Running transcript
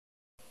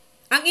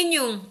ang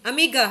inyong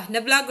amiga na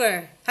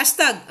vlogger.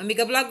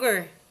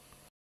 #Amegavlogger.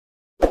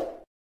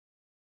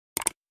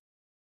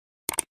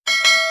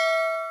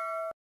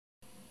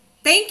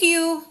 Thank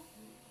you!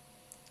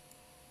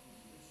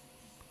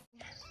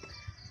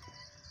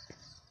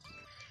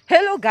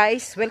 Hello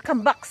guys!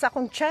 Welcome back sa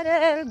akong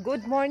channel.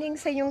 Good morning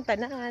sa inyong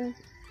tanan.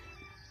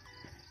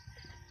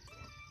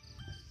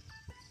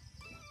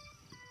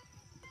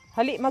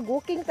 Hali,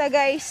 mag-walking ta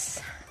guys.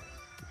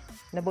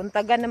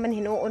 Nabuntagan naman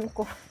hinuon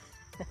ko.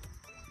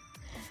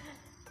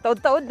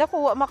 Taod-taod na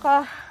ko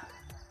maka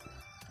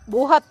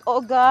buhat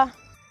og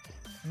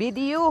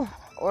video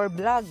or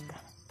vlog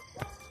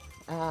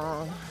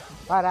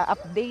para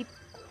update.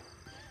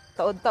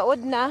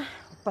 Taod-taod na.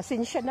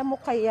 Pasensya na mo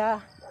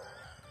kaya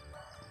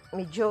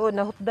medyo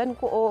nahutdan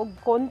ko og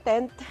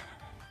content.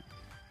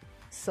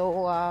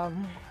 So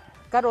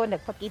karon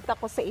nagpakita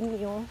ko sa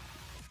inyo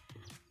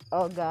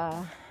og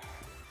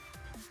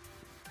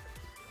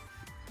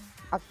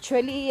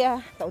actually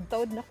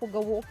taud-taud na ko ga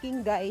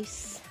walking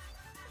guys.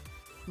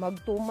 Mag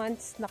 2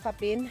 months na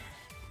kapin.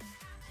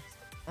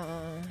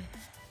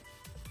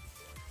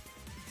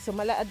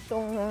 Sumalaad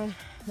tong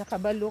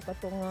nakabalo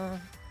katong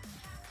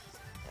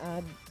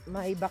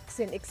may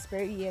vaccine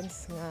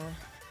experience nga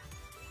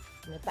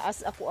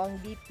nataas ako ang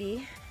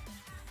BP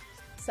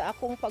sa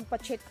akong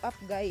pagpa-check up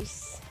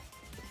guys.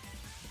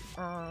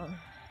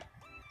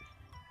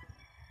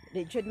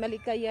 Legit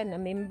malikayan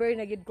na member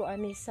na gid ko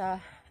ani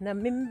sa na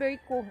member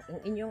ko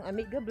ang inyong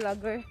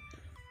Amegavlogger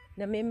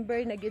na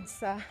member na gid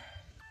sa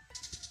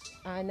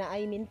na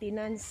ay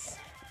maintenance.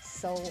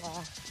 So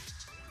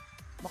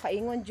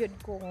makaingon jud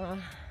ko nga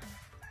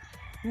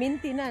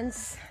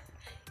maintenance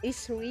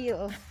is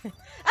real.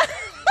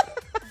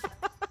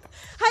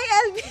 Hi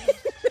Alvin.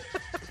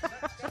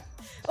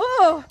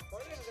 Oh.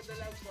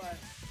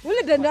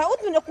 Wala danaot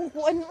man akong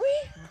kuan uy.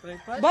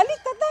 Balik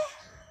ta ta.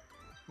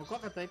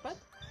 Mukha ka tripod?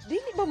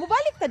 Dili ba mo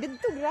balik ta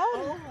didto ground.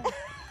 Oh.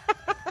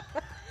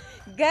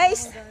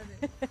 Guys.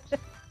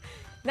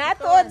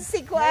 Natod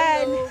si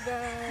kuan. Hello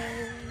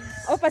guys.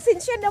 O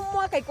pasensya na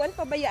mo kay kuan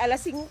pa baya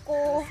alas 5.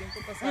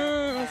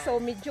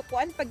 So medyo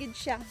kuan pagid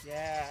siya.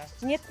 Yeah.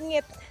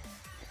 Ngit-ngit.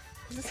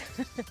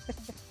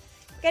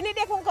 Kani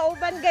di akong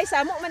kauban guys,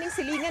 amo maning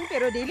silingan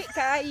pero dili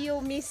kaayo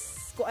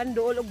miss kuan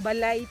dool og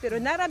balay pero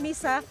narami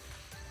sa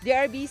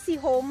DRBC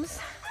homes.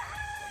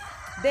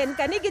 Then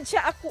kani gid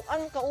siya ako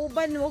ang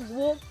kauban og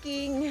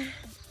walking.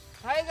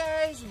 Hi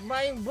guys,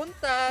 may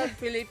buntag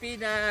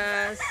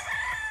Pilipinas.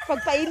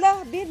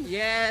 Pagpaila bin.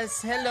 Yes,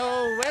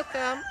 hello,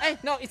 welcome.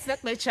 Ay, no, it's not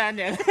my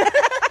channel.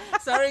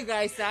 Sorry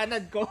guys,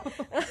 naanad ko.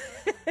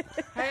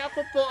 Hi,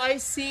 ako po ay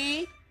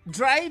si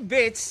Dry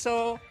Beach.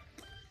 So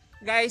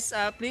guys,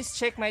 please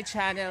check my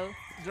channel,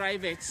 Dry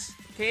Beach.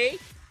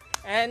 Okay?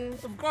 And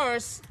of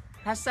course,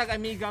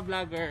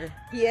 #Amegavlogger.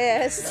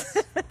 Yes.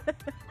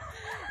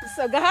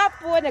 So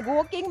gahapon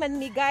nag-walking man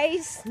mi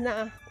guys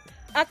na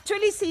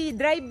actually si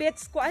Dry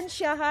Beach kuan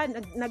siya ha,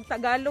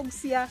 nagtagalog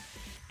siya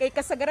kay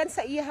kasagaran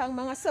sa iyang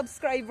mga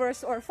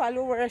subscribers or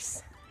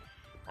followers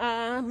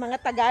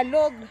mga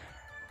Tagalog.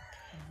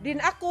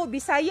 Din ako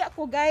Bisaya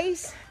ko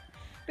guys.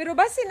 Pero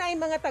base na ay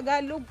mga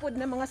Tagalog pod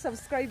na mga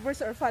subscribers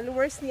or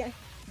followers niya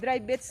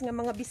Dry Beach nga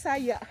mga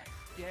Bisaya.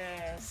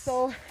 Yes.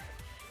 So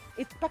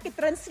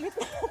paki-translate.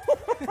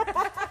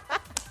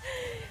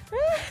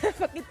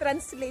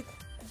 Paki-translate.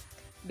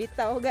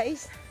 Bitaw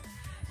guys.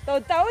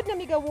 Taud-taud na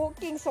miga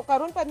walking. So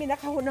karon pa mi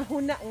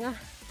nakahuna-huna nga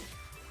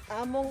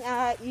among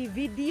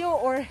i-video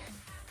or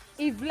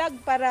i-vlog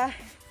para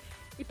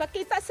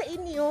ipakita sa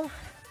inyo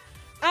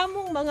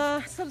among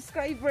mga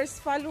subscribers,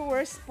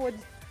 followers pod.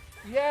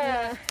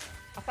 Yeah.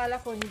 Akala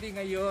ko hindi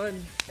ngayon.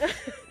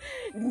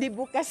 Hindi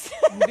bukas.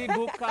 Hindi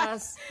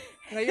bukas.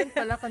 Ngayon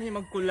pala kami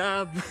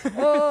mag-collab.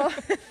 Oh.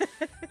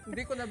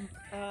 Hindi ko na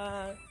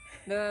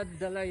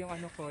nadala yung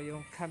ano ko, yung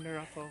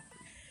camera ko.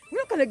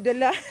 Wala ka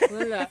nagdala.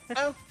 Wala.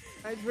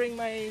 I bring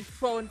my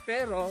phone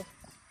pero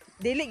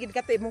Dili gid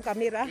ka to imong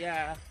kamera.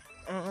 yeah.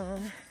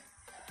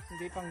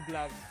 Hindi pang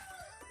vlog.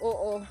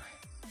 Oo.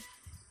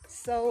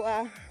 So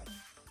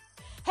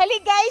hali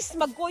guys,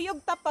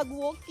 magkuyog ta pag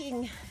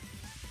walking.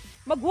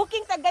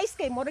 Mag-walking ta guys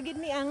kay mura gid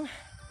ni ang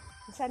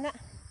sana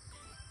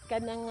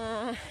kanang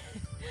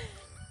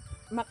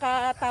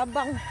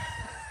makatabang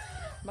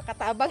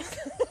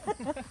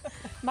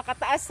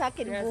makataas sa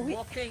akin Yes, buhi.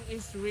 walking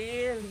is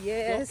real.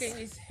 Yes. Walking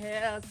is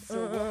health.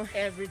 So walk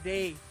every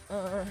day.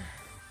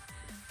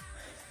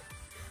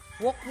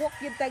 Walk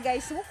yun ta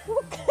guys.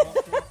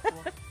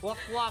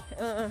 Walk.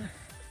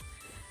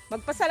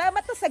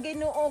 Magpasalamat ta sa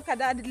Ginoo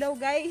kada adlaw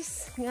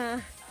guys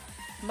nga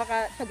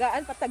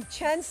makatagaan patag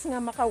chance nga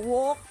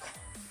maka-walk.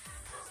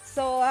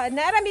 So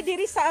narami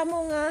diri sa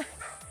among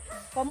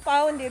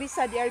compound diri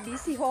sa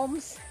DRBC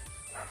homes.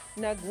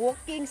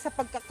 Nag-walking sa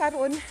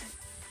pagkakaron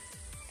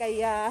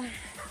kaya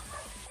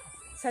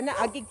sana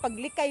agig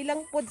paglikay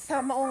lang pod sa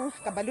maong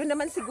kabalo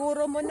naman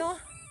siguro mo no.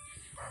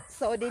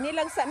 So dinhi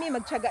lang sa mi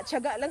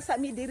magtiyaga-tiyaga lang sa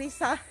mi diri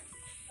sa.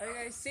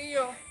 Okay, see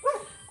you.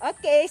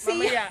 Okay, see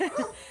you.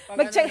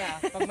 Mamaya.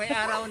 Pag may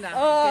araw na.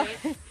 Oh.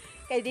 Okay.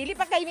 Kay dili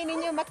pa kayo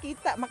ninyo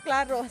makita,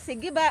 maklaro.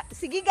 Sige ba?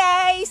 Sige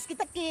guys,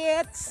 kita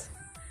kits.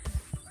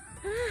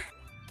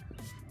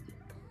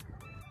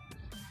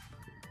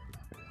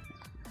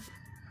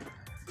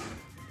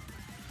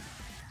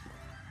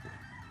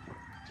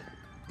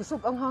 Kusog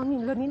ang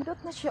hangin,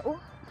 nindot na siya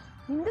oh.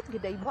 Nindot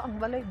giday ba ang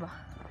balay ba?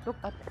 Look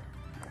at.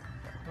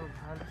 Oh,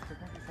 halos ka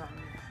na sa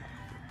amin.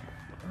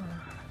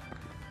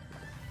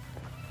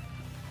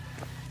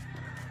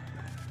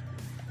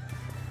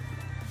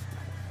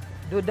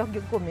 Dudag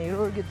yung ko,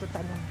 mirror yung to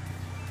tanong.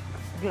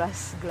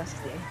 Glass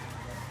di ay.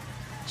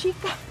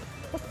 Chika!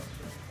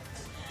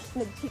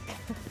 Nag-chika.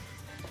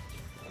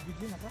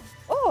 Video na ka?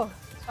 Oh!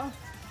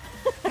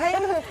 Hi!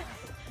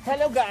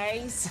 Hello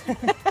guys!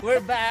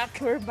 We're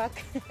back! We're back.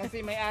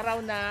 Kasi may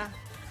araw na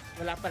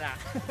wala pala.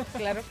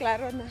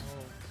 Klaro-klaro na.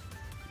 Oh.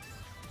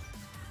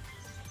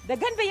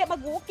 Dagan ba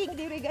mag-walking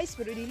diri guys,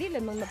 pero dili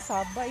lamang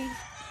magsabay.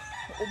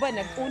 Ang uban,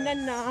 nag-unan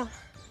na.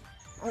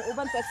 Ang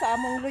uban pa sa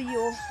among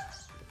luyo.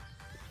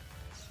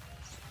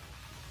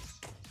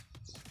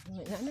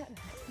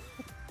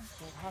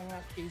 So,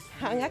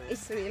 Hangak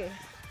is real.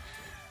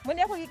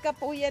 Muna ako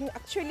ikapuyan.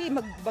 Actually,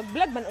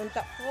 mag-vlog man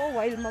unta ko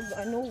while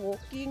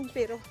walking.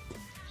 Pero,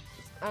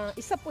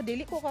 isa po,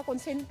 dili ko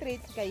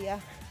ka-concentrate. Kaya,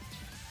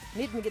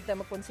 need mo kita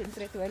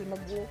mag-concentrate while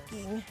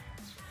mag-walking.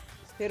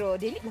 Pero,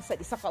 dili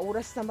masad isa ka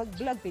oras na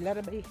mag-vlog. Pila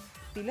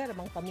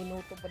ramang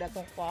kaminuto pa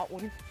datong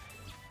kwaon.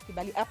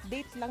 Bali,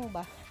 update lang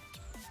ba?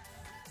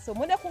 So,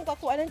 muna akong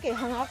kakuanan kay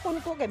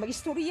hangakon ko. Kay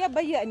mag-istorya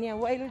ba yan niya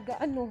while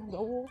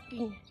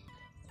ga-walking.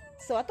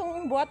 So,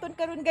 atong buhaton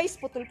karon guys,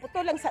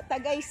 putol-putol lang sa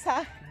tagay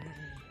sa.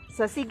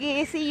 So, sige,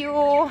 see you.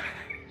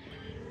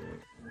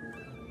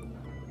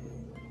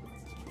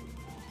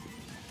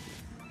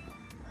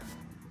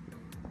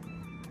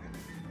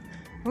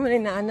 Muna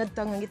naanad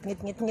ta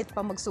ngit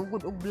pa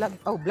magsugod og vlog.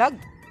 Oh, vlog.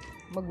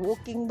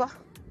 Mag-walking ba?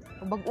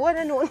 O bag-uwan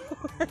na noon.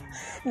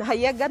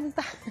 Nahayagan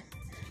ta.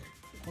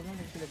 Kung lang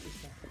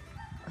nagpilag-isa.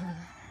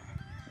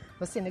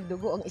 Basta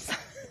nagdugo ang isa.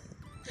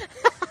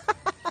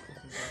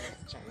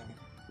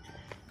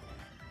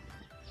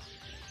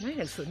 May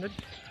nagsunod.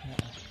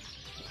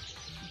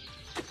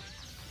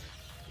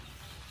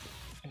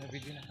 Ano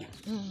video na?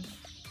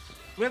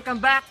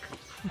 Welcome back!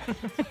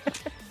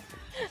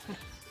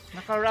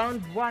 Naka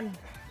round 1.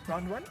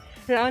 Round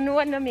 1? Round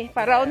 1 na mi.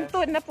 Pa round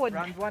 2 na po.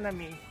 Round 1 na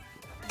mi.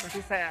 Kasi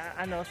sa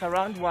sa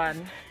round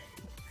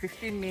 1,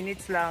 15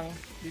 minutes lang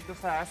dito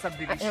sa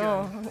subdivision.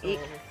 So,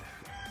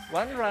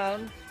 one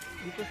round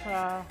dito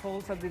sa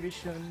whole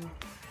subdivision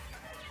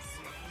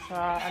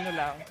sa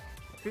lang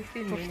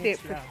 15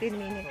 minutes lang. 15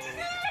 minutes.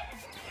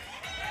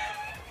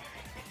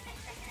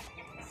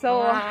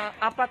 So,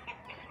 apat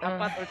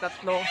or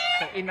tatlo.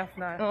 So enough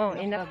na.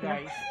 Enough na.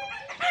 Guys.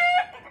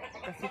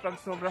 Kasi pag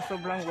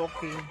sobrang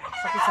walking,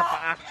 sakit sa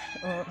paa.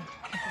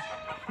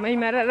 May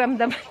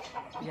mararamdaman.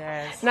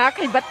 Yes.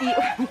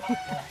 Nakakibation.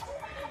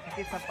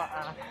 Sakit sa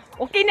paa.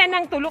 Okay na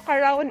nang tulok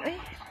around. Ay.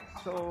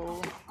 So,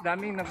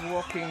 daming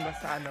nag-walking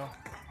basta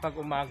pag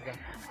umaga.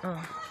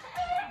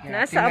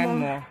 Yan, Nasa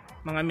tingnan mo,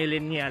 mga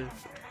millennial.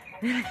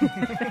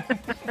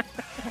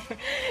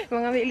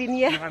 Mga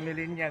millennial. Mga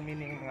millennial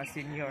meaning mga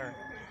senior.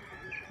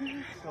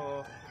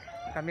 So,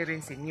 kami rin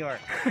senior.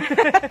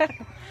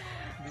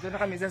 Dito na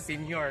kami sa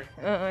senior.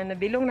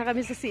 Nabilong na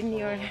kami sa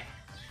senior.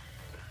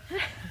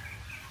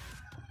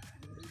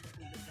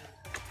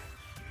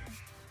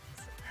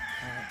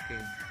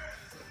 Okay.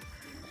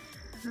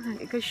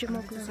 Ikaw siya mo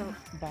So,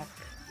 back.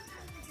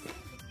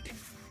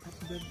 At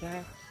the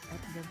back.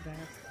 At the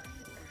back.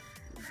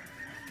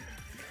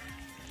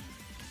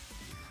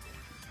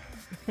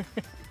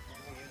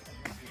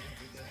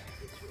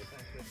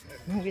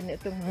 Hindi na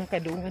itong mga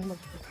kadungan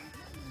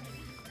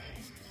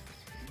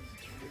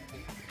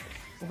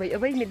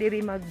Abay-abay, may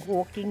diri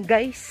mag-walking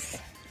guys.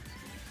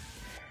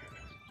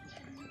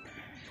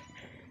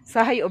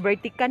 Sahay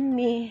overtikan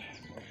mi.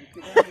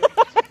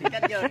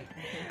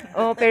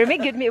 Pero may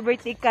good mi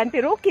overtikan.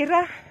 Pero okay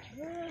ra.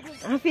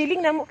 Ang feeling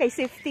na mo kay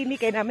safety mi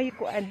kay na may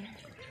kuan.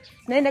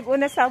 Na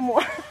nag-una sa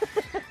mo.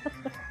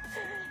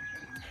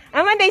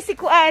 Aman day si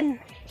kuan.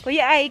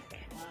 Kuya Ike.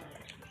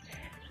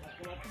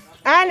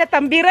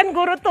 Natambiran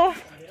guro to.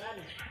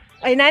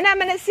 Ay,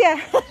 nanaman na siya.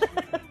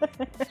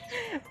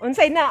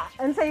 unsay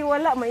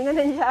wala.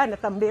 Mainganan siya.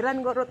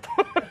 Natambiran guro to.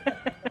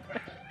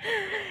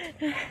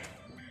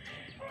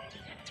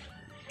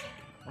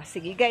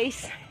 Sige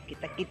guys.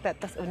 Kita-kita.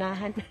 Tas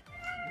unahan.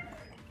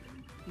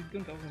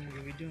 Dito ka ako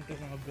mag-video ito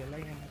mga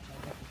balay na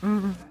matsara.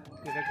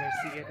 Pila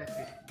Garcia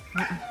kasi.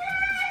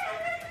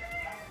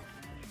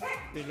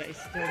 Pila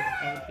Esther.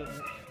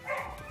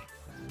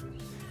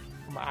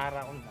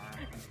 Umaarang na.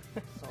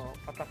 So,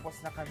 patapos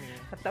na kami.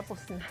 Patapos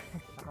na.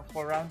 Naka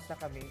 4 rounds na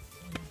kami.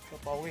 So,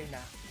 pauwi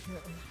na.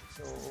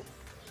 So,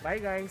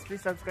 bye guys.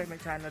 Please subscribe my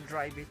channel,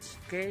 Dry Beach.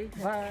 Okay?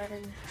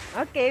 Bye!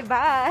 Okay,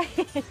 bye!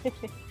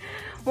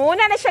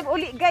 Muna na siyang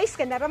uli guys.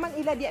 Kanaraman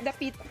ila di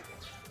adapit.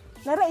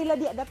 Nara ila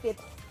di adapit.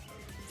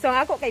 So,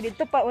 ako kay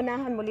dito pa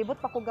unahan mo. Libot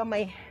pa ko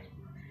gamay.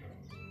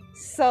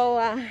 So,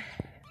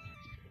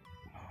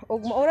 Og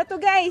maura to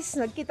guys,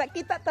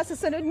 nagkita-kita ta sa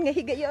sunod nga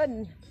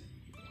higayon.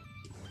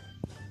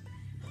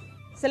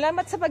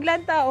 Salamat sa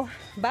paglantaw.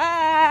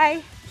 Bye!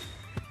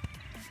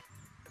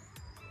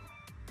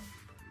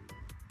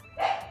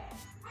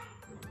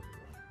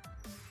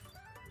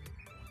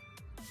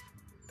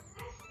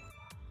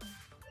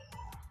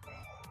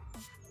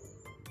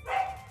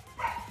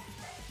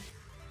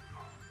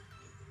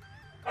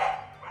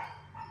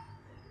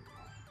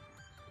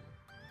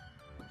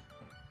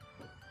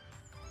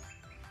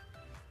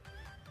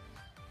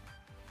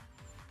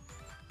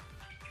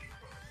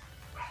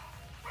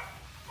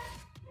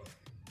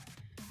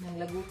 Nang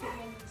laguto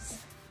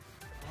guys.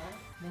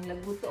 Nang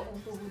laguto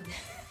akong tuhod.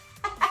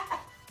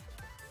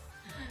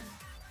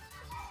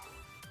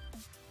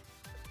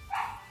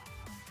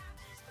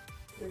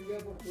 Kaya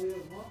po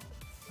kuya mo?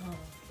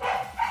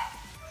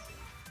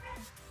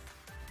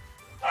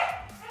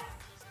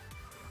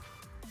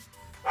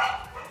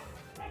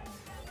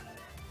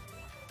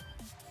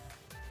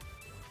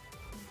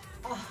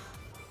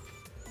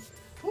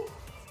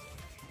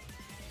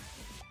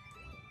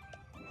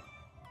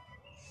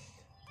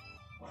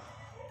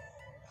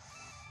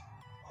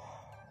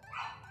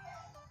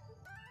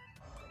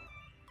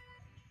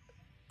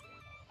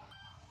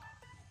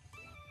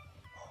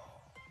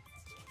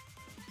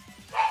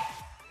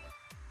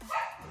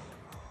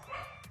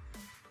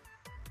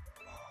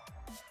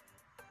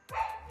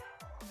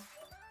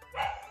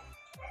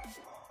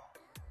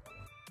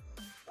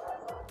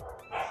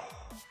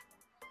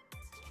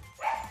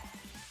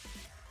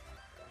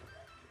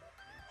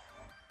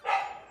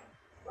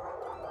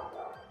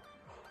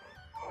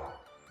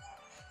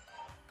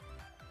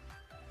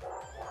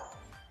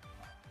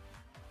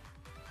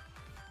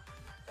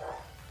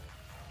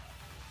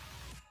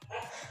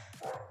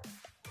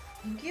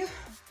 Thank you.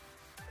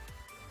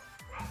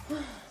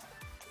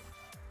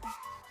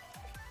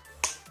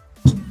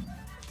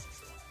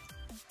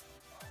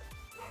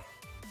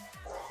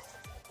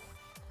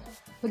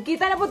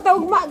 Magkita na po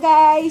taugma,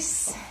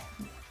 guys.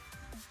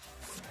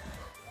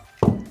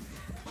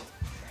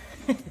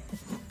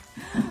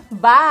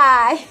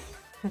 Bye!